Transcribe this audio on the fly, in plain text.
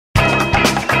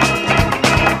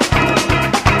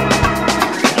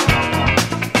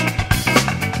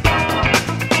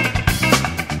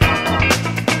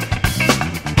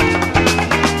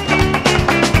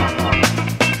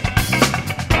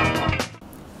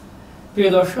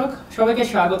প্রিয় দর্শক, সবাইকে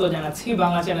স্বাগত জানাচ্ছি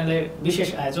বাংলা চ্যানেলের বিশেষ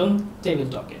আয়োজন টেবিল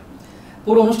টকে।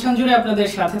 পুরো অনুষ্ঠান জুড়ে আপনাদের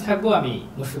সাথে থাকবো আমি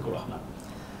মুশফিকুর রহমান।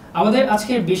 আমাদের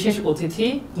আজকের বিশেষ অতিথি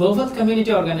গ্লোবাল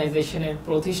কমিউনিটি অর্গানাইজেশনের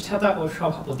প্রতিষ্ঠাতা ও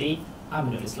সভাপতি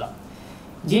আমিনুল ইসলাম,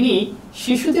 যিনি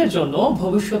শিশুদের জন্য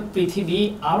ভবিষ্যৎ পৃথিবী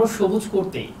আরও সবুজ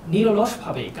করতে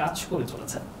নিরলসভাবে কাজ করে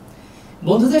চলেছেন।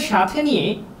 বন্ধুদের সাথে নিয়ে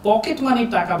পকেট মানির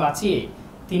টাকা বাঁচিয়ে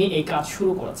তিনি এই কাজ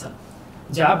শুরু করেছেন,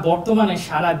 যা বর্তমানে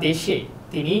সারা দেশে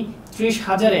তিনি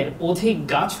 30,000-এর অধিক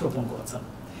গাছ রোপণ করেছেন।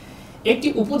 একটি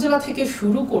উপজেলা থেকে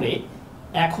শুরু করে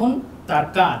এখন তার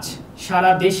কাজ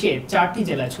সারা দেশে 4টি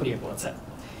জেলায় ছড়িয়ে পড়েছে।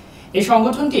 এই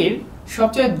সংগঠনটির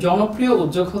সবচেয়ে জনপ্রিয়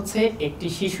উদ্যোগ হচ্ছে একটি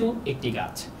শিশু একটি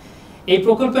গাছ। এই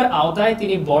প্রকল্পের আওতায়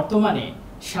তিনি বর্তমানে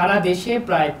সারা দেশে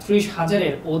প্রায়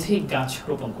 30,000-এর অধিক গাছ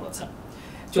রোপণ করেছেন।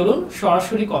 চলুন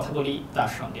সরাসরি কথা বলি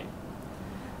তার সঙ্গে।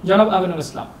 জনাব আমিনুল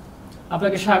ইসলাম,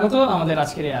 আপনাকে স্বাগত আমাদের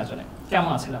আজকের এই আয়োজনে।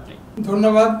 কেমন আছেন আপনি?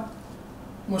 ধন্যবাদ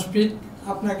মুশফিক,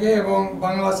 আপনাকে এবং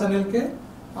বাংলা চ্যানেলকে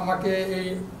আমাকে এই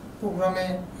প্রোগ্রামে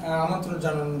আমন্ত্রণ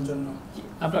জানানোর জন্য।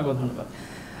 আপনাকেও ধন্যবাদ।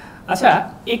 আচ্ছা,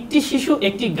 একটি শিশু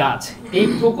একটি গাছ এই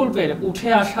প্রকল্পের উঠে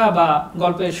আসা বা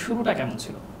গল্পের শুরুটা কেমন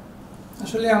ছিল?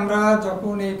 আসলে আমরা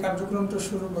যখন এই কার্যক্রমটা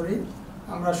শুরু করি,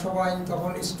 আমরা সবাই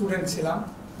তখন স্টুডেন্ট ছিলাম।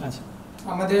 আচ্ছা,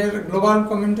 আমাদের গ্লোবাল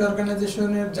কমিউনিটি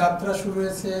অর্গানাইজেশনের যাত্রা শুরু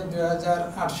হয়েছে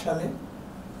 2008 সালে।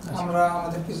 আমরা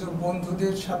আমাদের কিছু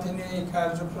বন্ধুদের সাথে নিয়ে এই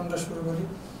কার্যক্রমটা শুরু করি,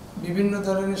 বিভিন্ন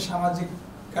ধরনের সামাজিক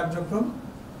কার্যক্রম।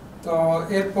 তো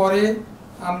এরপরে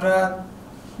আমরা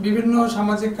বিভিন্ন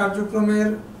সামাজিক কার্যক্রমের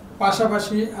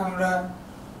পাশাপাশি আমরা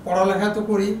পড়ালেখা তো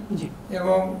করি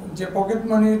এবং যে পকেট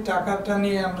মানির টাকাটা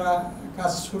নিয়ে আমরা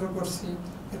কাজ শুরু করছি।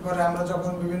 এরপরে আমরা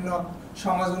যখন বিভিন্ন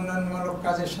সমাজ উন্নয়নমূলক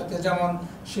কাজের সাথে, যেমন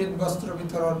শীত বস্ত্র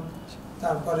বিতরণ,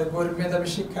 তারপরে গরিব মেধাবী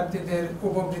শিক্ষার্থীদের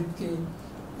উপবৃত্তি,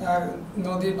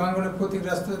 নদী ভাঙনে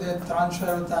ক্ষতিগ্রস্তদের ত্রাণ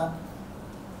সহায়তা,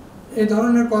 এই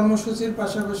ধরনের কর্মসূচির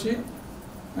পাশাপাশি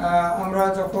আমরা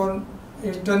যখন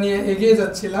এটা নিয়ে এগিয়ে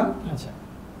যাচ্ছিলাম,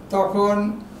 তখন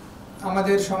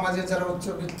আমাদের সমাজে যারা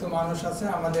উচ্চবিত্ত মানুষ আছে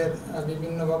আমাদের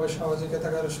বিভিন্নভাবে সহযোগিতা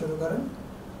করা শুরু করেন।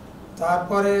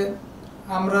 তারপরে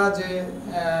আমরা যে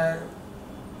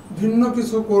ভিন্ন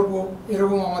কিছু করব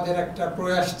এরকম আমাদের একটা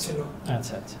প্রয়াস ছিল,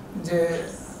 যে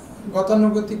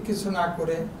গতানুগতিক কিছু না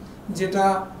করে যেটা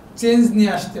চেঞ্জ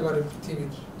নিয়ে আসতে পারে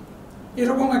পৃথিবীর,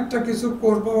 এরকম একটা কিছু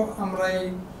করব আমরা এই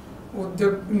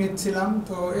উদ্যোগ নিচ্ছিলাম।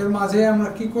 তো এর মাঝে আমরা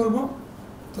কি করব,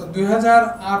 তো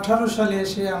 2018 সালে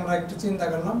এসে আমরা একটু চিন্তা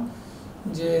করলাম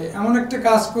যে এমন একটা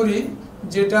কাজ করি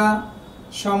যেটা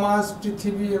সমাজ,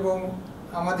 পৃথিবী এবং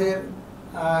আমাদের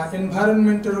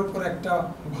এনভায়রনমেন্টের উপর একটা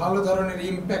ভালো ধরনের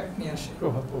ইম্প্যাক্ট নিয়ে আসে।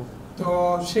 তো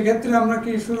সেক্ষেত্রে আমরা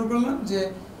কি শুরু করলাম যে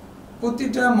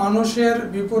প্রতিটা মানুষের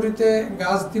বিপরীতে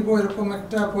গাছ দিব, এরকম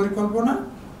একটা পরিকল্পনা।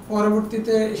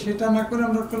 পরবর্তীতে সেটা না করে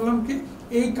আমরা করলাম কি,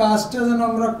 এই কাজটা যেন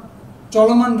আমরা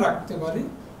চলমান রাখতে পারি,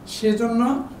 সেজন্য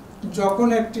যখন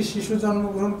একটি শিশু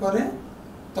জন্মগ্রহণ করে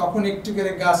তখন একটি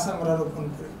করে গাছ আমরা রোপণ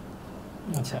করি।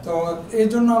 তো এই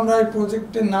জন্য আমরা এই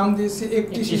প্রজেক্টের নাম দিয়েছি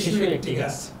একটি শিশু একটি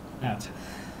গাছ।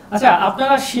 আচ্ছা,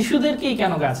 আপনারা শিশুদেরকেই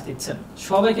কেন গাছ দিচ্ছেন,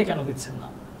 সবাইকে কেন দিচ্ছেন না?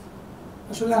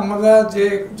 আসলে আমরা যে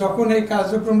যখন এই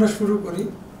কার্যক্রমটা শুরু করি,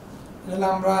 তাহলে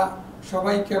আমরা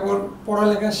সবাই কেবল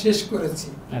পড়ালেখা শেষ করেছি,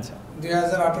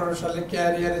 2018 সালে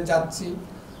ক্যারিয়ারে যাচ্ছি।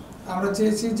 আমরা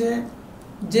চেয়েছি যে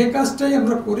যে কাজটাই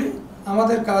আমরা করি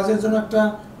আমাদের কাজের জন্য একটা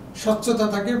স্বচ্ছতা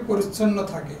থাকে, পরিচ্ছন্ন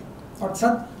থাকে,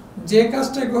 অর্থাৎ যে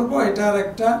কাজটাই করবো এটার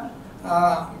একটা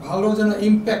ভালো যেন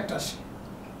ইম্প্যাক্ট আসে,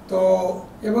 তো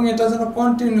এবং এটা যেন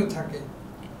কন্টিনিউ থাকে।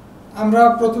 আমরা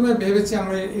প্রথমে ভেবেছি,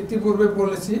 আমরা ইতিপূর্বে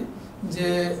বলেছি যে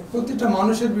প্রতিটা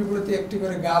মানুষের বিপরীতে একটি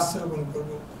করে গাছ রোপণ করব,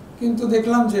 কিন্তু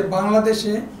দেখলাম যে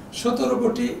বাংলাদেশে 17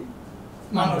 কোটি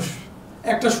মানুষ,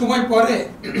 একটা সময় পরে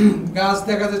গাছ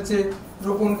দেখা যাচ্ছে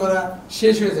রোপণ করা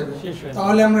শেষ হয়ে যাবে,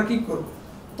 তাহলে আমরা কি করব?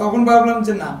 তখন ভাবলাম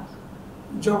যে না,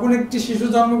 যখন একটি শিশু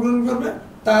জন্মগ্রহণ করবে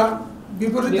তার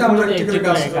বিপরীতে আমরা একটি করে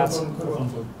গাছ রোপণ করব।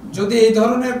 যদি এই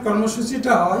ধরনের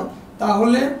কর্মসূচিটা হয়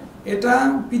তাহলে এটা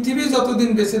পৃথিবী যতদিন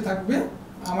বেঁচে থাকবে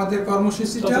আমাদের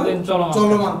কর্মসূচিটা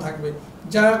চলমান থাকবে।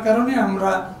 যার কারণে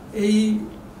আমরা এই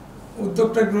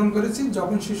উদ্যোগটা গ্রহণ করেছি,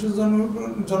 যখন শিশু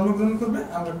জন্মগ্রহণ করবে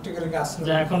আমরা একটি করে গাছ,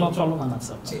 যা এখনো চলমান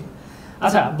আছে।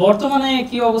 আচ্ছা, বর্তমানে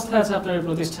কি অবস্থায় আছে আপনার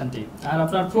প্রতিষ্ঠানটি, আর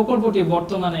আপনার প্রকল্পটি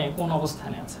বর্তমানে কোন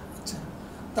অবস্থানে আছে? আচ্ছা,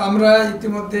 তো আমরা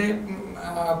ইতিমধ্যে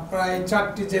প্রায়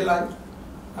 4টি জেলায়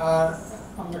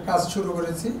আমরা কাজ শুরু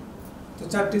করেছি। তো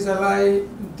 4টি জেলায়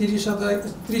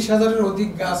 30,000-এর অধিক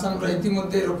গাছ আমরা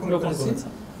ইতিমধ্যে রোপণ করেছি।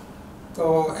 তো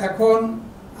এখন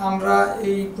আমরা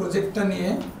এই প্রজেক্টটা নিয়ে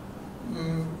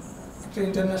একটা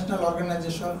international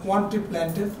organisation one tree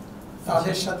planted,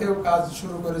 তাদের সাথেও কাজ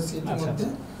শুরু করেছি ইতিমধ্যে।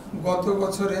 গত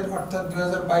বছরের অর্থাৎ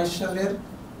 2022 সালের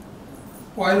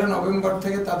 1 নভেম্বর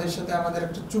থেকে তাদের সাথে আমাদের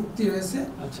একটা চুক্তি হয়েছে।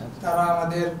 তারা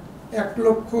আমাদের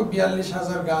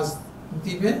 1,42,000 গাছ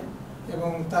দিবে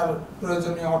এবং তার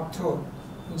প্রয়োজনীয় অর্থ,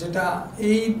 যেটা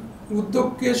এই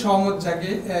উদ্যোগকে সহমত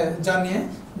জানিয়ে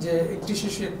যে একটি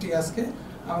শিশু একটি গাছকে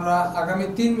আমরা আগামী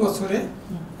 3 বছরে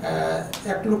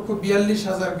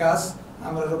 1,42,000 গাছ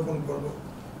আমরা রোপণ করব।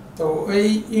 তো এই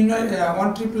ওয়ান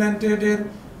ট্রি প্ল্যান্টেড এর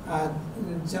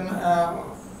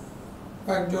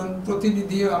কয়েকজন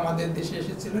প্রতিনিধিও আমাদের দেশে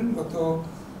এসেছিলেন গত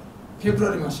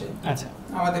ফেব্রুয়ারি মাসে।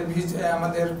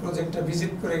 আমাদের প্রজেক্টটা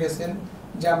ভিজিট করে গেছেন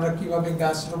যে আমরা কিভাবে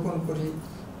গাছ রোপণ করি,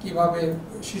 কিভাবে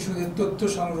শিশুদের তথ্য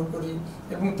সংগ্রহ করি,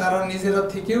 এবং তারা নিজেরা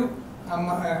থেকেও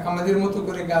আমাদের মতো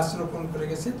করে গাছ রোপণ করে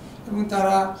গেছে এবং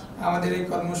তারা আমাদের এই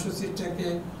কর্মসূচিটাকে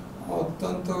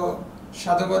অত্যন্ত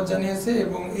সাধুবাদ জানিয়েছে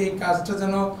এবং এই কাজটা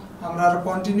যেন আমরা আরো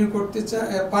কন্টিনিউ করতে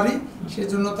পারি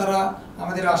সেজন্য তারা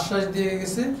আমাদের আশ্বাস দিয়ে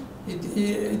গেছে।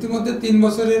 ইতিমধ্যে 3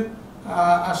 বছরের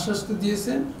আশ্বাস তো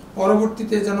দিয়েছে,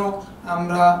 পরবর্তীতে যেন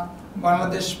আমরা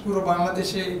পুরো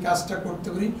বাংলাদেশে এই কাজটা করতে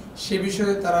পারি সে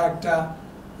বিষয়ে তারা একটা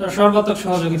সর্বাত্মক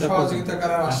সহযোগিতা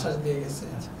করার আশ্বাস দিয়ে গেছে।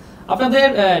 আপনাদের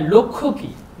লক্ষ্য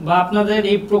কি বা আপনাদের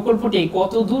এই প্রকল্পটি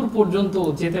কত দূর পর্যন্ত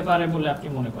যেতে পারে বলে আপনি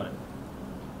মনে করেন?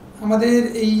 আমাদের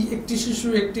এই একটি শিশু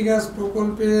একটি গাছ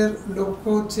প্রকল্পের লক্ষ্য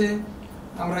হচ্ছে,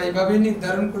 আমরা এইভাবে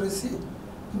নির্ধারণ করেছি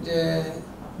যে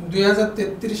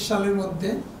 2033 সালের মধ্যে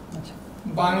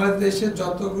বাংলাদেশে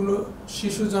যতগুলো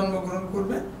শিশু জন্মগ্রহণ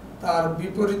করবে তার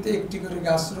বিপরীতে একটি করে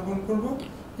গাছ রোপণ করব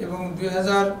এবং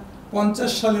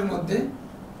 2050 সালের মধ্যে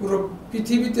পুরো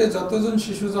পৃথিবীতে যতজন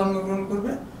শিশু জন্মগ্রহণ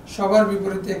করবে সবার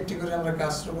বিপরীতে একটি করে আমরা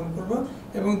গাছ রোপণ করব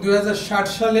এবং 2060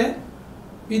 সালে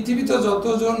পৃথিবীতে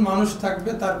যতজন মানুষ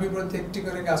থাকবে তার বিপরীতে একটি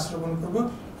করে গাছ রোপণ করব।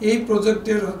 এই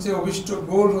প্রজেক্টের হচ্ছে অভিষ্ট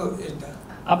গোল এটা।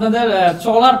 আপনাদের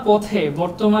চলার পথে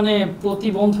বর্তমানে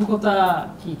প্রতিবন্ধকতা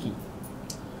কি কি?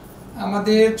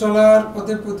 আমাদের চলার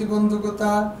পথে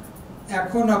প্রতিবন্ধকতা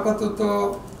এখন আপাতত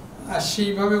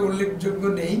সেইভাবে উল্লেখযোগ্য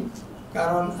নেই,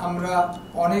 কারণ আমরা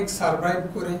অনেক সারভাইভ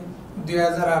করে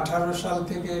 2018 সাল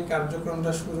থেকে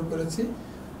কার্যক্রমটা শুরু করেছি।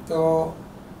 তো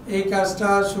এই কাজটা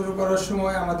শুরু করার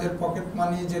সময় আমাদের পকেট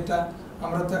মানি, যেটা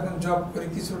আমরা তো এখন জব করি,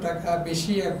 কিছু টাকা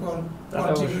বেশি এখন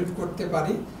কন্ট্রিবিউট করতে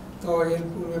পারি, তো এর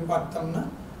পূর্বে পারতাম না।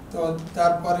 তো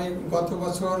তারপরে গত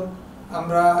বছর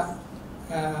আমরা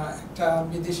একটা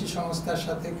বিদেশি সংস্থার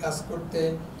সাথে কাজ করতে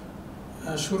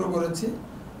শুরু করেছি।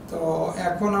 তো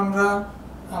এখন আমরা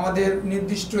আমাদের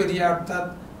নির্দিষ্ট এরিয়া অর্থাৎ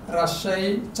রাজশাহী,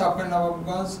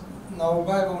 চাঁপাইনবাবগঞ্জ,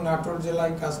 নওগাঁ এবং নাটোর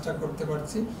জেলায় কাজটা করতে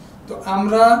পারছি। তো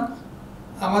আমরা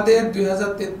আমাদের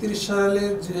 2033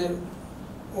 সালের যে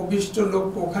অভিষ্ট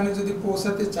লক্ষ্য ওখানে যদি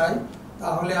পৌঁছাতে চাই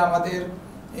তাহলে আমাদের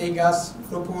এই গাছ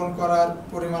রোপণ করার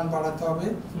পরিমাণ বাড়াতে হবে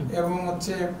এবং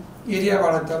হচ্ছে এরিয়া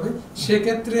বাড়াতে হবে।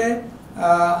 সেক্ষেত্রে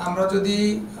আমরা যদি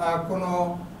কোনো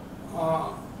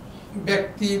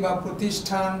ব্যক্তি বা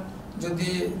প্রতিষ্ঠান যদি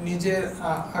নিজের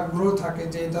আগ্রহ থাকে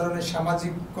যে এই ধরনের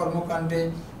সামাজিক কর্মকাণ্ডে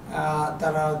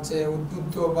তারা হচ্ছে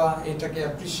উদ্বুদ্ধ বা এটাকে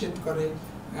অ্যাপ্রিসিয়েট করে,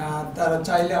 তারা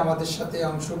চাইলে আমাদের সাথে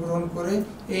অংশগ্রহণ করে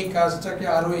এই কাজটাকে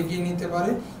আরও এগিয়ে নিতে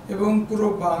পারে এবং পুরো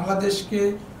বাংলাদেশকে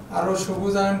আরও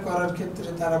সবুজায়ন করার ক্ষেত্রে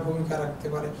তারা ভূমিকা রাখতে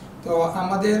পারে। তো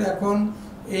আমাদের এখন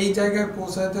এই জায়গায়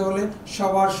পৌঁছাতে হলে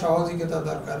সবার সহযোগিতা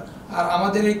দরকার। আর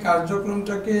আমাদের এই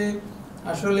কার্যক্রমটাকে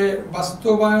আসলে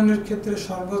বাস্তবায়নের ক্ষেত্রে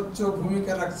সর্বোচ্চ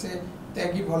ভূমিকা রাখছে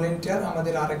ত্যাগী ভলেন্টিয়ার,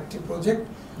 আমাদের আরেকটি প্রজেক্ট।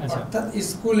 অর্থাৎ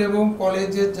স্কুল এবং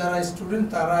কলেজের যারা স্টুডেন্ট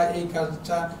তারা এই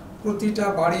কাজটা প্রতিটা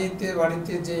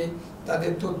বাড়িতে যে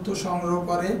তাদের তথ্য সংগ্রহ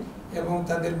করে এবং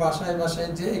তাদের বাসায়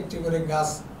যে একটি করে গাছ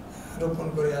রোপণ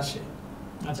করে আসে।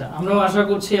 আচ্ছা, আমরাও আশা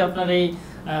করছি আপনার এই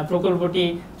প্রকল্পটি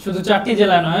শুধু 4টি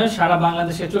জেলায় নয় সারা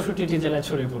বাংলাদেশের 64টি জেলায়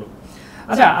ছড়িয়ে পড়ুক।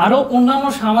 আচ্ছা, আরো অন্যান্য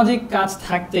সামাজিক কাজ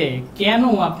থাকতে কেন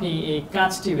আপনি এই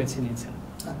কাজটি বেছে নিয়েছেন?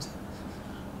 আচ্ছা,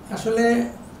 আসলে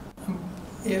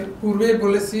এর পূর্বে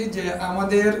বলেছি যে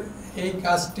আমাদের এই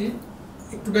কাজটি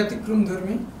একটু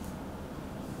ব্যতিক্রমধর্মী।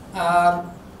 আর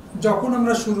যখন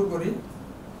আমরা শুরু করি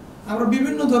আমরা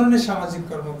বিভিন্ন ধরনের সামাজিক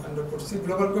কর্মকাণ্ড করছি।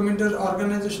 গ্লোবাল কমিউনিটি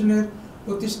অর্গানাইজেশনের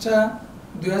প্রতিষ্ঠা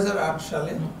 2008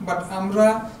 সালে, বাট আমরা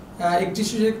একটি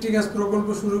শিশু একটি গাছ প্রকল্প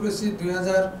শুরু করেছি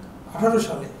 2018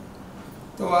 সালে।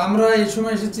 তো আমরা এই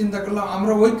সময় এসে চিন্তা করলাম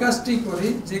আমরা ওই কাজটি করি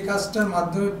যে কাজটার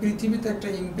মাধ্যমে পৃথিবীতে একটা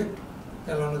ইমপ্যাক্ট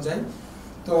ফেলানো যায়।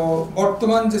 তো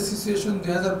বর্তমান যে সিচুয়েশন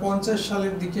 2050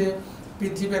 সালের দিকে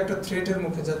পৃথিবী একটা থ্রেটের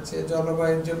মুখে যাচ্ছে,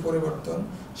 জলবায়ুর যে পরিবর্তন,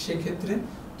 সেক্ষেত্রে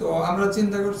তো আমরা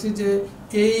চিন্তা করছি যে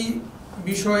এই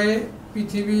বিষয়ে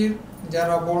পৃথিবীর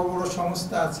যারা বড় বড়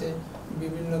সংস্থা আছে,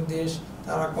 বিভিন্ন দেশ,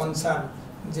 তারা কনসার্ন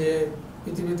যে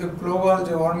পৃথিবীতে গ্লোবাল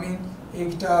যে ওয়ার্মিং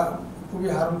এইটা খুবই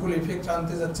হার্মফুল ইফেক্ট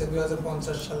আনতে যাচ্ছে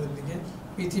 2050 সালের দিকে।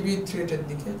 পৃথিবীর থ্রেটের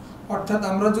দিকে। অর্থাৎ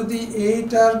আমরা যদি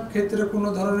এইটার ক্ষেত্রে কোনো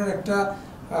ধরনের একটা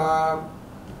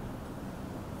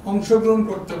অংশগ্রহণ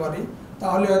করতে পারি,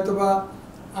 তাহলে হয়তোবা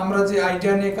আমরা যে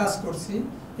আইডিয়া নিয়ে কাজ করছি,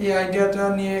 এই আইডিয়াটা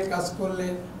নিয়ে কাজ করলে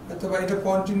হয়তোবা এটা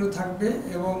কন্টিনিউ থাকবে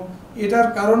এবং এটার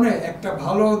কারণে একটা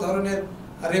ভালো ধরনের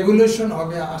রেভলিউশন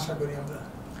হবে আশা করি আমরা।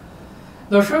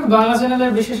 দর্শক, বাংলা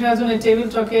চ্যানেলের বিশেষ আয়োজনে টেবিল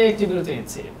টকে একটি বিরতি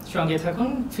নিচ্ছি, সঙ্গে থাকুন,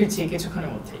 ফিরছি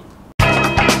কিছুক্ষণের মধ্যেই।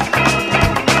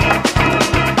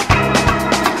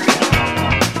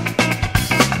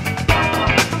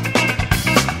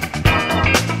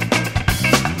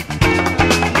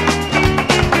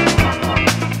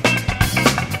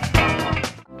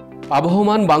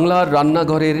 আবহমান বাংলার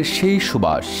রান্নাঘরের সেই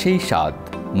সুবাস, সেই স্বাদ,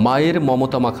 মায়ের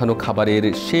মমতা মাখানো খাবারের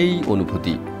সেই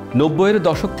অনুভূতি ৯০-এর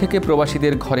দশক থেকে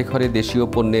প্রবাসীদের ঘরে ঘরে দেশীয়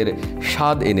পণ্যের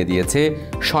স্বাদ এনে দিয়েছে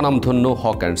স্বনামধন্য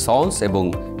হক অ্যান্ড সন্স এবং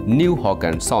নিউ হক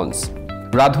অ্যান্ড সন্স।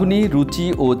 রাঁধুনি, রুচি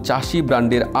ও চাষি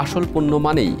ব্র্যান্ডের আসল পণ্য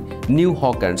মানেই নিউ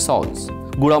হক অ্যান্ড সন্স।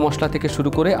 গুঁড়া মশলা থেকে শুরু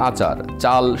করে আচার,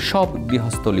 চাল, সব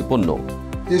গৃহস্থলী পণ্য।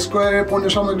 স্কয়ারের পণ্য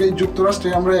সামগ্রী যুক্তরাষ্ট্রে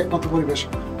আমরা একমাত্র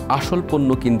পরিবেশক। আসল পণ্য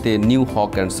কিনতে নিউ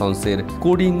হক অ্যান্ড সন্সের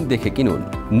কোডিং দেখে কিনুন।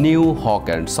 নিউ হক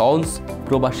অ্যান্ড সন্স,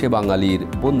 প্রবাসী বাঙালির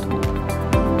বন্ধু।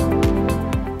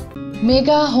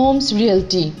 মেগা হোমস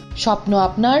রিয়েলটি, স্বপ্ন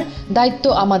আপনার, দায়িত্ব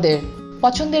আমাদের।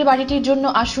 পছন্দের বাড়িটির জন্য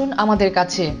আসুন আমাদের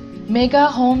কাছে। Mega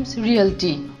Holmes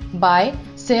realty, by,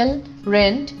 sell,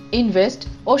 rent, invest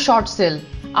O short sell.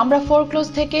 আমরা ফোরক্লোজ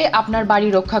থেকে আপনার বাড়ি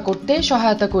রক্ষা করতে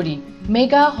সহায়তা করি।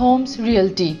 Mega Holmes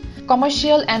realty,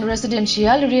 commercial and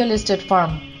residential real estate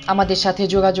farm. আমাদের সাথে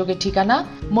যোগাযোগের ঠিকানা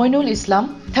Moinul Islam,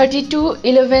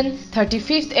 3211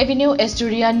 35th Avenue,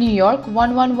 Astoria, New York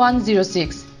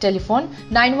 11106। Telephone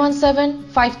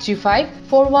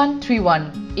 9175354131।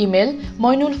 Email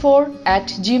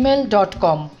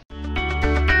moinul4@gmail.com।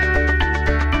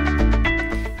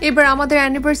 এবার আমাদের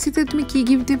অ্যানিভার্সারিতে তুমি কি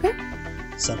গিফট দিবে?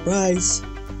 সারপ্রাইজ।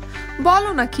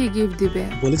 বলো না কি গিফট দিবে।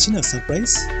 বলেছি না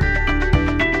সারপ্রাইজ।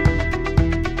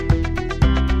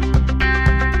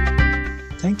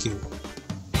 Thank you.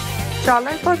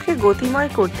 চলার পথকে গতিময়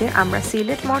করতে আমরা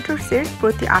সিলেট মোটরসের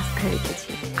প্রতি আস্থা রেখেছি।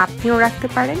 আপনিও রাখতে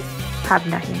পারেন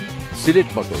ভাবনাহীন। সিলেট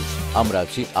মোটরস, আমরা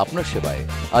আছি আপনার সেবায়।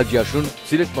 আজই আসুন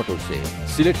Sylhet মোটরসে।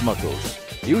 Sylhet motors,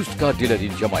 used car dealer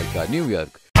in Jamaica, new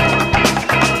York.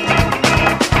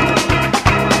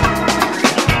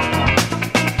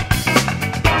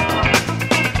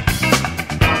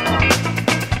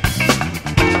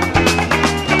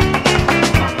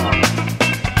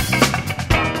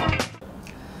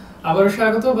 আবারও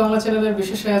স্বাগত বাংলা চ্যানেলের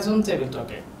বিশেষ আয়োজন টেবিল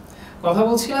টকে। কথা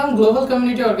বলছিলাম গ্লোবাল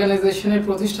কমিউনিটি অর্গানাইজেশনের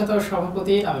প্রতিষ্ঠাতা ও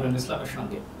সভাপতি আমিনুল ইসলামের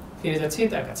সঙ্গে। ফিরে যাচ্ছি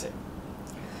তার কাছে।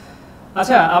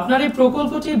 আচ্ছা, আপনার এই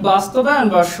প্রকল্পটি বাস্তবায়ন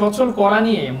বা সচল করা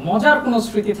নিয়ে মজার কোনো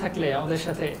স্মৃতি থাকলে আমাদের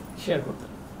সাথে শেয়ার করতেন।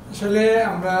 আসলে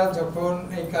আমরা যখন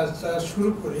এই কাজটা শুরু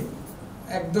করি,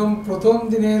 একদম প্রথম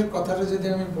দিনের কথাটা যদি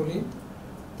আমি বলি,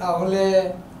 তাহলে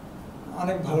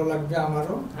অনেক ভালো লাগবে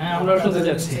আমারও। হ্যাঁ, আমরা শুনতে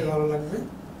যাচ্ছি। ভালো লাগবে।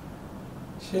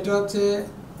 সেটা হচ্ছে,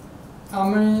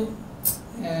 আমি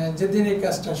যেদিন এই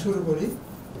কাজটা শুরু করি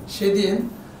সেদিন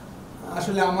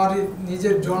আসলে আমার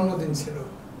নিজের জন্মদিন ছিল।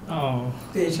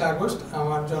 23 আগস্ট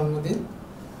আমার জন্মদিন।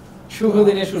 শুভ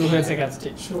দিনে শুরু হয়েছে কাজটি।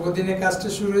 শুভ দিনে কাজটা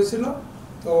শুরু হয়েছিল।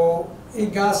 তো এই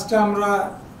কাজটা আমরা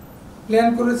প্ল্যান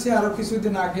করেছি আরো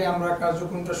কিছুদিন আগে। আমরা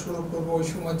কার্যক্রমটা শুরু করব, ওই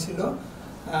সময় ছিল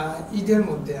ঈদের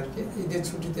মধ্যে আর কি। ঈদের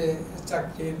ছুটিতে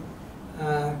চাকরির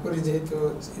করি, যেহেতু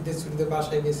ঈদের ছুটিতে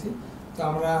বাসায় গেছি, তো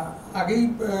আমরা আগেই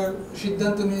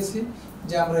সিদ্ধান্ত নিয়েছি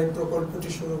যে আমরা এই প্রকল্পটি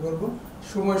শুরু করব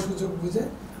সময় সুযোগ বুঝে।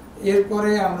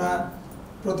 এরপরে আমরা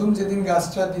প্রথম যেদিন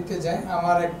গাছটা দিতে যাই,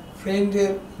 আমার এক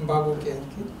ফ্রেন্ডের বাবুকে আর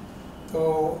কি, তো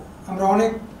আমরা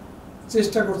অনেক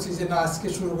চেষ্টা করছি যে না, আজকে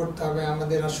শুরু করতে হবে,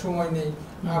 আমাদের আর সময় নেই,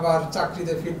 আবার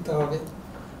চাকরিতে ফিরতে হবে।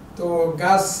 তো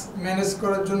গাছ ম্যানেজ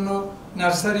করার জন্য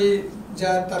নার্সারি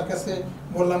যা, তার কাছে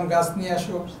বললাম গাছ নিয়ে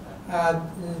আসো।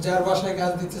 যার বাসায়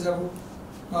গাছ দিতে যাব,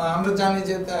 আমরা জানি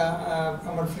যে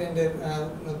আমার ফ্রেন্ডের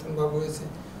নতুন বাবু হয়েছে,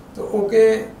 তো ওকে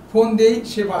ফোন দেই,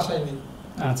 সে বাসায় নেই।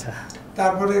 আচ্ছা,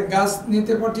 তারপরে গাছ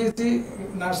নিতে পাঠিয়েছি,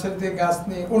 নার্সারিতে গাছ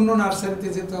নিয়ে অন্য নার্সারিতে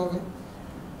যেতে হবে।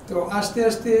 তো আস্তে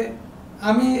আস্তে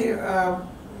আমি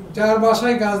যার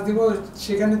বাসায় গাছ দিব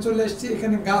সেখানে চলে এসেছি,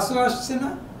 এখানে গাছও আসছে না,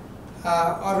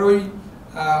 আর ওই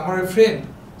আমার ওই ফ্রেন্ড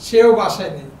সেও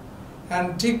বাসায় নেই। অ্যান্ড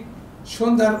ঠিক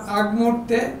সন্ধ্যার আগ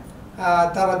মুহূর্তে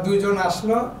তারা দুইজন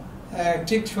আসলো।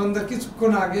 ঠিক সন্ধ্যার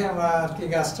কিছুক্ষণ আগে আমরা আর কি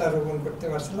গাছটা রোপণ করতে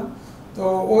পারছিলাম। তো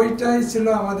ওইটাই ছিল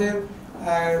আমাদের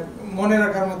মনে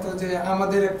রাখার মতো, যে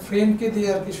আমাদের এক ফ্রেন্ডকে দিয়ে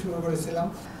আর কি শুরু করেছিলাম।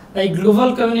 এই গ্লোবাল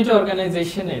কমিউনিটি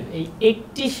অর্গানাইজেশনের এই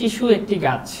একটি শিশু একটি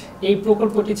গাছ এই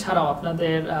প্রকল্পটি ছাড়াও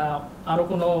আপনাদের আরো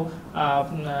কোনো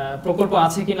প্রকল্প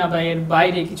আছে কিনা বা এর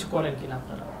বাইরে কিছু করেন কিনা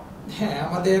আপনারা? হ্যাঁ,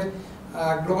 আমাদের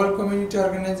গ্লোবাল কমিউনিটি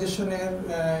অর্গানাইজেশনের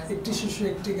একটি শিশু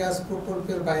একটি গাছ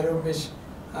প্রকল্পের বাইরেও বেশ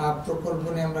প্রকল্প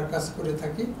নিয়ে আমরা কাজ করে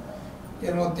থাকি।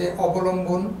 এর মধ্যে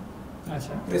অবলম্বন,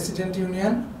 প্রেসিডেন্ট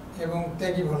ইউনিয়ন এবং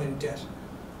ত্যাগী ভলেন্টিয়ার।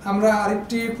 আমরা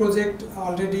আরেকটি প্রজেক্ট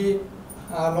অলরেডি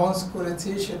লঞ্চ করেছি,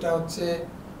 সেটা হচ্ছে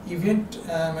ইভেন্ট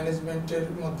ম্যানেজমেন্টের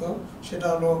মতো, সেটা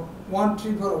হলো 1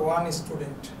 tree for 1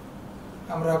 স্টুডেন্ট।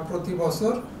 আমরা প্রতি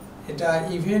বছর এটা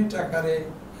ইভেন্ট আকারে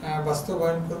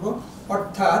বাস্তবায়ন করব।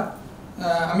 অর্থাৎ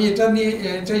আমি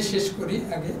এটাই শেষ করি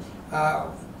আগে।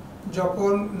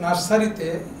 যখন নার্সারিতে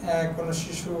কোনো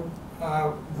শিশু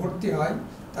ভর্তি হয়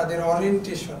তাদের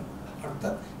ওরিয়েন্টেশন,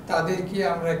 অর্থাৎ তাদেরকে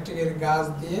আমরা একটি গাছ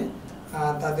দিয়ে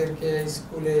তাদেরকে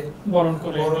স্কুলে বরণ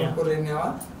করে নেওয়া,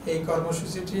 এই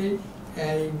কর্মসূচিটি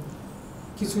এই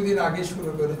কিছুদিন আগে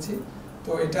শুরু করেছি।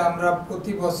 তো এটা আমরা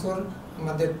প্রতি বছর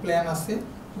আমাদের প্ল্যান আছে,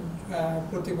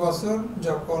 প্রতি বছর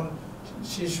যখন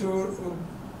শিশুর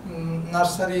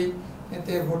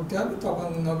নার্সারিতে ভর্তি হবে তখন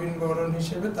নবীনবরণ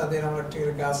হিসেবে তাদের আমরা একটি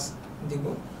গাছ দিব।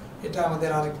 এটা আমাদের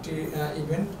আরেকটি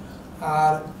ইভেন্ট।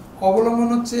 আর অবলম্বন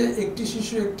হচ্ছে একটি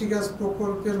শিশু একটি গাছ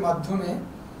প্রকল্পের মাধ্যমে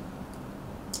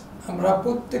আমরা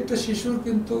প্রত্যেকটা শিশুর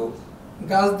কিন্তু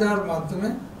গাছ দেওয়ার মাধ্যমে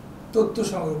তথ্য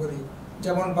সংগ্রহ করি,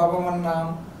 যেমন বাবা মার নাম,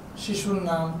 শিশুর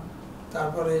নাম,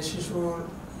 তারপরে শিশুর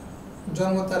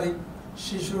জন্ম তারিখ,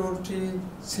 শিশুটি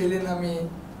ছেলে না মেয়ে,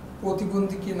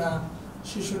 প্রতিবন্ধী কিনা,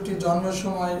 শিশুটি জন্মের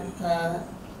সময়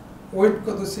ওয়েট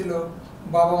কত ছিল,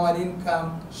 বাবা মার ইনকাম,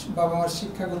 বাবা মার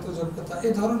শিক্ষাগত যোগ্যতা,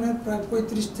 এই ধরনের প্রায়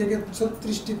 35 থেকে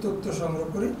 36টি তথ্য সংগ্রহ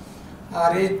করি।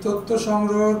 আর এই তথ্য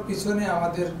সংগ্রহের পিছনে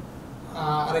আমাদের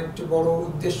আরেকটি বড়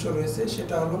উদ্দেশ্য রয়েছে,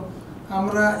 সেটা হলো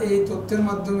আমরা এই তথ্যের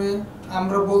মাধ্যমে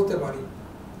আমরা বলতে পারি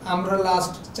আমরা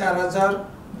লাস্ট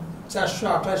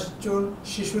 4428 জন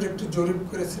শিশুর একটি জরিপ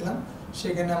করেছিলাম,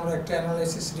 সেখানে আমরা একটা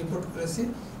অ্যানালাইসিস রিপোর্ট করেছি।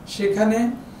 সেখানে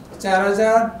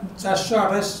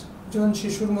 4428 জন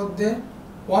শিশুর মধ্যে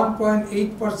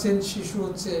 1.8% শিশু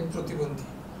হচ্ছে প্রতিবন্ধী,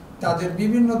 তাদের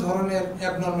বিভিন্ন ধরনের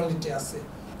অ্যাবনর্মালিটি আছে।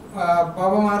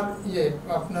 বাবা মার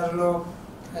আপনার হলো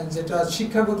যেটা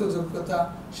শিক্ষাগত যোগ্যতা,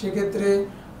 সেক্ষেত্রে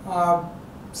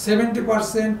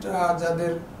 70%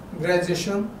 যাদের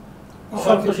গ্র্যাজুয়েশন,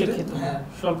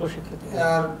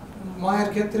 আর মায়ের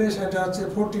ক্ষেত্রে সেটা হচ্ছে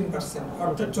 14%,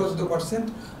 অর্থাৎ 14%।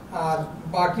 আর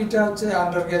বাকিটা হচ্ছে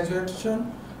আন্ডার গ্র্যাজুয়েশন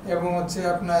এবং হচ্ছে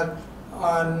আপনার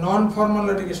নন ফর্মাল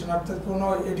এডুকেশন, অর্থাৎ কোনো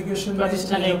এডুকেশন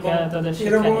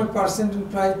এরকম পার্সেন্ট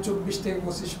প্রায় 24 থেকে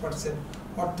 25%।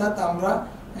 অর্থাৎ আমরা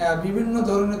বিভিন্ন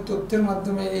ধরনের তথ্যের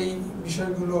মাধ্যমে এই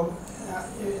বিষয়গুলো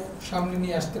সামনে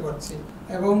নিয়ে আসতে পারছি।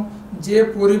 এবং যে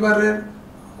পরিবারের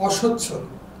অসচ্ছল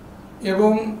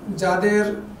এবং যাদের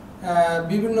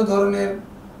বিভিন্ন ধরনের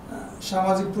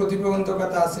সামাজিক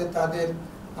প্রতিবন্ধকতা আছে, তাদের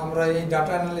আমরা এই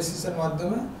ডাটা অ্যানালিসিসের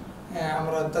মাধ্যমে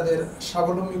আমরা তাদের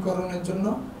স্বাবলম্বীকরণের জন্য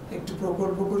একটি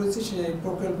প্রকল্প করেছি। সেই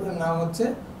প্রকল্পের নাম হচ্ছে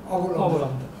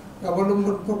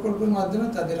অবলম্বন প্রকল্পের মাধ্যমে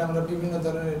তাদের আমরা বিভিন্ন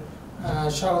ধরনের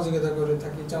সহযোগিতা করে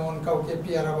থাকি, যেমন কাউকে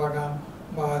পেয়ারা বাগান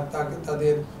বা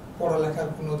তাদের পড়ালেখার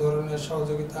কোনো ধরনের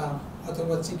সহযোগিতা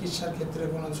অথবা চিকিৎসার ক্ষেত্রে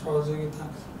কোনো সহযোগিতা,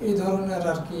 এই ধরনের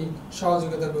আর কি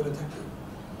সহযোগিতা করে থাকি।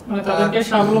 মানে তাদেরকে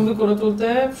স্বাবলম্বী করে তুলতে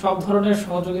সব ধরনের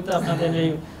সহযোগিতা আপনাদের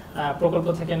এই প্রকল্প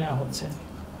থেকে নেওয়া হচ্ছে।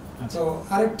 তো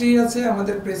আরেকটি আছে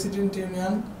আমাদের প্রেসিডেন্ট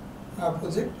ইউনিয়ন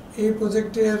প্রজেক্ট। এই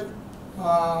প্রজেক্টের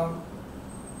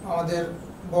আমাদের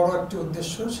বড় একটি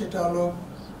উদ্দেশ্য, সেটা হলো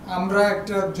আমরা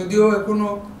একটা, যদিও এখনো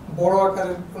বড়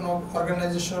আকারের কোনো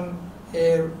অর্গানাইজেশন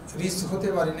এর রিচ হতে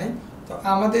পারি নাই, তো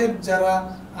আমাদের যারা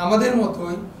আমাদের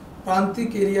মতোই প্রান্তিক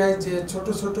এরিয়ায় যে ছোট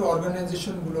ছোট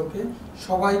অর্গানাইজেশনগুলোকে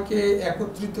সবাইকে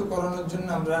একত্রিত করানোর জন্য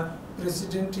আমরা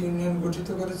প্রেসিডেন্ট ইউনিয়ন গঠিত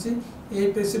করেছি। এই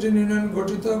প্রেসিডেন্ট ইউনিয়ন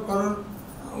গঠিত করার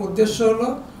উদ্দেশ্য হলো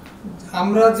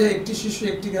আমরা যে একটি শিশু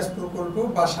একটি গাছ প্রকল্প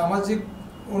বা সামাজিক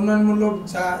উন্নয়নমূলক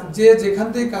যে যেখান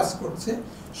থেকে কাজ করছে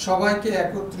সবাইকে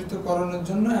একত্রিত করানোর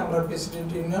জন্য আমরা প্রেসিডেন্ট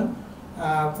ইউনিয়ন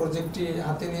প্রজেক্টটি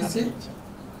হাতে নিয়েছি,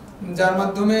 যার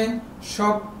মাধ্যমে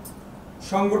সব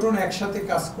সংগঠন একসাথে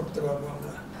কাজ করতে পারবো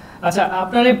আমরা। আচ্ছা,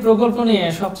 আপনার এই প্রকল্প নিয়ে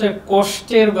সবচেয়ে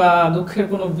কষ্টের বা দুঃখের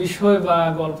কোনো বিষয় বা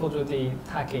গল্প যদি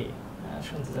থাকে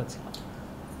শুনতে চাচ্ছি।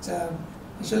 আচ্ছা,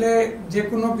 আসলে যে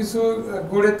কোনো কিছু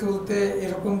গড়ে তুলতে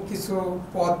এরকম কিছু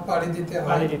পথ পাড়ি দিতে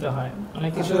হয়।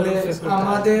 আসলে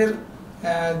আমাদের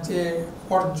যে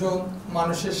অর্জন,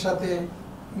 মানুষের সাথে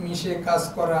মিশে কাজ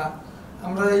করা,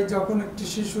 আমরা এই যখন একটি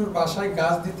শিশুর বাসায়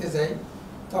গাছ দিতে যাই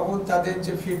তখন তাদের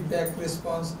যে ফিডব্যাক,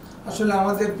 রেসপন্স, আসলে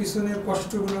আমাদের পিছনের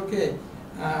কষ্টগুলোকে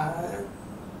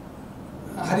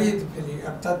হারিয়ে ফেলি,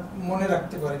 অর্থাৎ মনে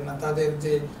রাখতে পারি না তাদের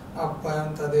যে আপ্যায়ন,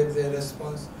 তাদের যে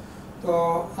রেসপন্স। তো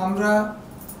আমরা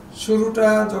শুরুটা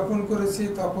যখন করেছি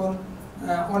তখন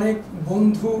অনেক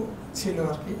বন্ধু ছিল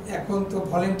আর কি। এখন তো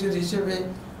ভলেন্টিয়ার হিসেবে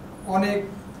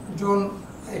অনেকজন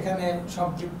এখানে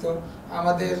সম্পৃক্ত।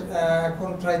 আমাদের এখন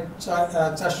প্রায়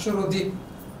 400-র অধিক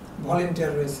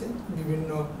ভলেন্টিয়ার রয়েছে বিভিন্ন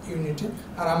ইউনিটে।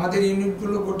 আর আমাদের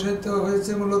ইউনিটগুলো গঠিত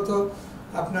হয়েছে মূলত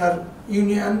আপনার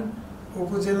ইউনিয়ন,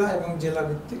 উপজেলা এবং জেলা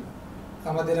ভিত্তিক।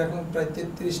 আমাদের এখন প্রায়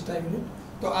 33টা ইউনিট।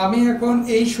 তো আমি এখন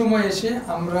এই সময় এসে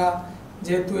আমরা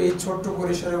যেহেতু এই ছোট্ট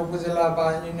পরিসরে উপজেলা বা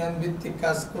ইউনিয়ন ভিত্তিক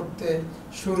কাজ করতে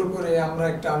শুরু করে আমরা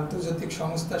একটা আন্তর্জাতিক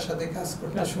সংস্থার সাথে কাজ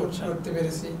করতে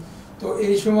পেরেছি। তো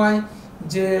এই সময়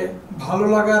যে ভালো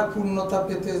লাগার পূর্ণতা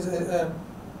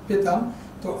পেতাম।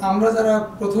 তো আমরা যারা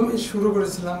প্রথমে শুরু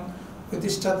করেছিলাম,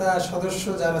 প্রতিষ্ঠাতা সদস্য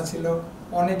যারা ছিল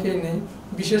অনেকেই নেই।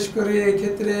 বিশেষ করে এই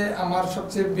ক্ষেত্রে আমার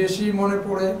সবচেয়ে বেশি মনে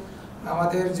পড়ে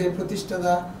আমাদের যে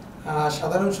প্রতিষ্ঠাতা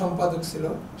সাধারণ সম্পাদক ছিল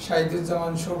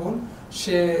শাহিদুজ্জামান শোভন।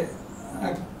 সে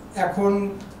এখন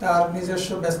তার নিজস্ব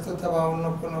ব্যস্ততা বা অন্য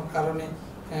কোনো কারণে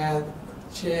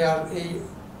সে আর এই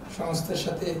সংস্থার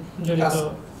সাথে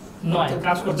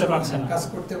কাজ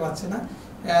করতে পারছে না।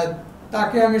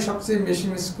 তাকে আমি সবচেয়ে বেশি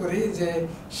মিস করি যে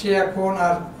সে এখন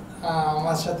আর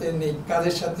আমার সাথে নেই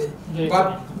কাজের সাথে। বাট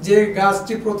যে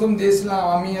গাছটি প্রথম দিয়েছিলাম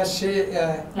আমি আর সে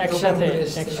একসাথে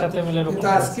কিন্তু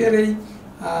আজকের এই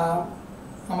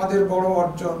আমাদের বড়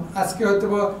অর্জন। আজকে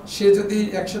হয়তোবা সে যদি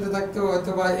একসাথে থাকতো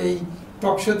হয়তোবা এই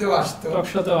টকশোতেও আসতো।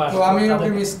 তো আমি ওকে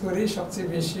মিস করি সবচেয়ে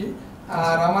বেশি।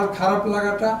 আর আমার খারাপ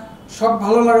লাগাটা, সব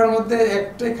ভালো লাগার মধ্যে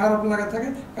একটাই খারাপ লাগা থাকে,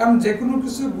 কারণ যে কোনো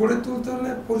কিছু গড়ে তুলতে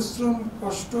হলে পরিশ্রম,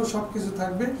 কষ্ট সবকিছু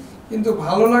থাকবে, কিন্তু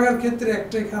ভালো লাগার ক্ষেত্রে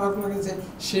একটাই খারাপ লাগে যে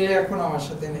সে এখন আমার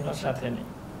সাথে নেই।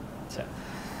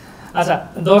 আচ্ছা,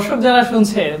 দর্শক যারা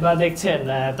শুনছে বা দেখছেন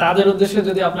তাদের উদ্দেশ্যে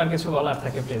যদি আপনার কিছু বলার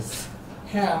থাকে প্লিজ।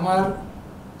 হ্যাঁ, আমার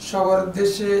সবার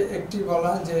উদ্দেশ্যে একটি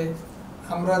বলা যে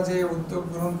আমরা যে উদ্যোগ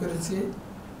গ্রহণ করেছি,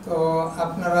 তো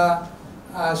আপনারা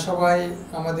সবাই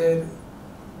আমাদের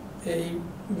এই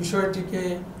বিষয়টিকে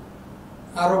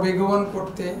আরো বেগবান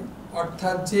করতে,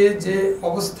 অর্থাৎ যে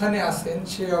অবস্থানে আছেন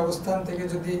সেই অবস্থান থেকে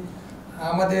যদি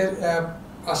আমাদের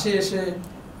পাশে এসে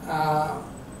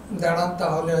দাঁড়ান,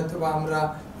 তাহলে হয়তো আমরা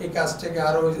এই কাজটাকে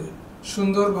আরো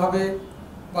সুন্দরভাবে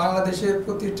বাংলাদেশের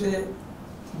প্রতিটি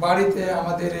বাড়িতে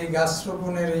আমাদের এই গাছ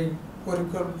রোপণের এই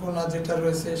পরিকল্পনা যেটা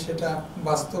রয়েছে সেটা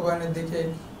বাস্তবায়নের দিকে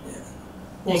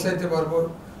পৌঁছাইতে পারবো।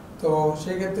 তো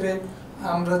সেক্ষেত্রে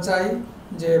আমরা চাই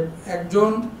যে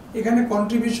একজন এখানে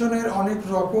কন্ট্রিবিউশনের অনেক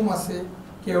রকম আছে।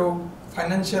 কেউ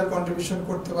ফাইন্যান্সিয়াল কন্ট্রিবিউশন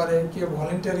করতে পারে, কেউ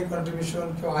ভলেন্টারি কন্ট্রিবিউশন,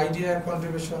 কেউ আইডিয়া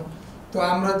কন্ট্রিবিউশন। তো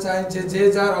আমরা চাই যে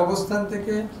যার অবস্থান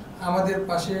থেকে আমাদের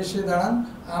পাশে এসে দাঁড়ান।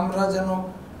 আমরা যেন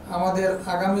আমাদের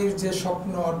আগামীর যে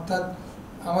স্বপ্ন, অর্থাৎ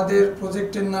আমাদের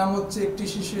প্রজেক্টের নাম হচ্ছে একটি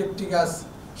শিশু একটি গাছ,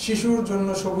 শিশুর জন্য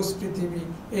সবুজ পৃথিবী।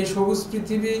 এই সবুজ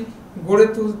পৃথিবী গড়ে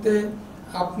তুলতে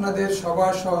আপনাদের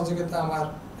সবার সহযোগিতা আমার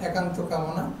একান্ত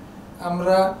কামনা।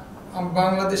 আমরা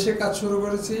বাংলাদেশে কাজ শুরু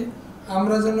করেছি,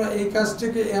 আমরা যেন এই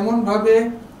কাজটাকে এমনভাবে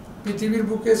পৃথিবীর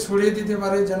বুকে ছড়িয়ে দিতে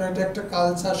পারি যেন এটা একটা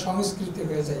কালচার, সংস্কৃতি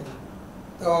হয়ে যায়।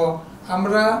 তো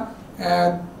আমরা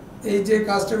এই যে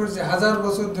কাজটা করছি, 1000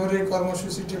 বছর ধরে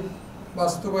কর্মসূচিটি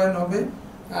বাস্তবায়ন হবে।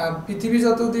 পৃথিবী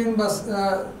যতদিন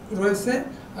রয়েছে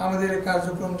আমাদের এই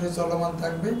কার্যক্রমটি চলমান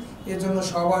থাকবে। এর জন্য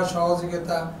সবার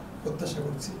সহযোগিতা প্রত্যাশা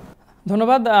করছি।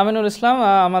 ধন্যবাদ আমিনুল ইসলাম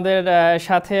আমাদের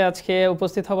সাথে আজকে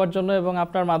উপস্থিত হওয়ার জন্য, এবং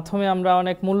আপনার মাধ্যমে আমরা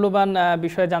অনেক মূল্যবান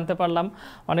বিষয় জানতে পারলাম,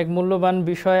 অনেক মূল্যবান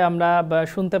বিষয় আমরা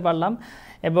শুনতে পারলাম,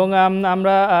 এবং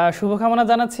আমরা শুভকামনা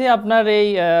জানাচ্ছি আপনার এই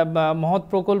মহৎ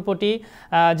প্রকল্পটি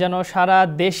যেন সারা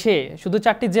দেশে, শুধু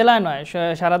 4টি জেলায় নয়,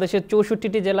 সারা দেশের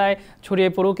 64টি জেলায় ছড়িয়ে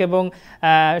পড়ুক, এবং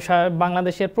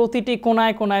বাংলাদেশের প্রতিটি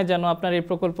কোনায় কোনায় যেন আপনার এই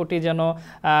প্রকল্পটি যেন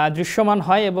দৃশ্যমান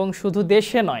হয়, এবং শুধু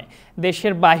দেশে নয়,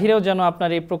 দেশের বাহিরেও যেন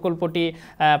আপনার এই প্রকল্পটি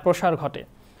প্রসার ঘটে।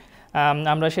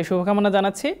 আমরা সেই শুভকামনা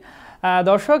জানাচ্ছি।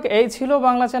 দর্শক, এই ছিল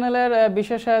বাংলা চ্যানেলের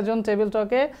বিশেষ আয়োজন টেবিল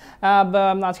টকে।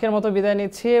 আজকের মতো বিদায়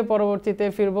নিচ্ছি, পরবর্তীতে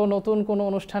ফিরব নতুন কোনো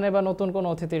অনুষ্ঠানে বা নতুন কোনো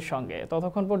অতিথির সঙ্গে।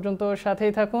 ততক্ষণ পর্যন্ত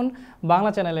সাথেই থাকুন,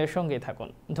 বাংলা চ্যানেলের সঙ্গেই থাকুন।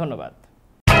 ধন্যবাদ।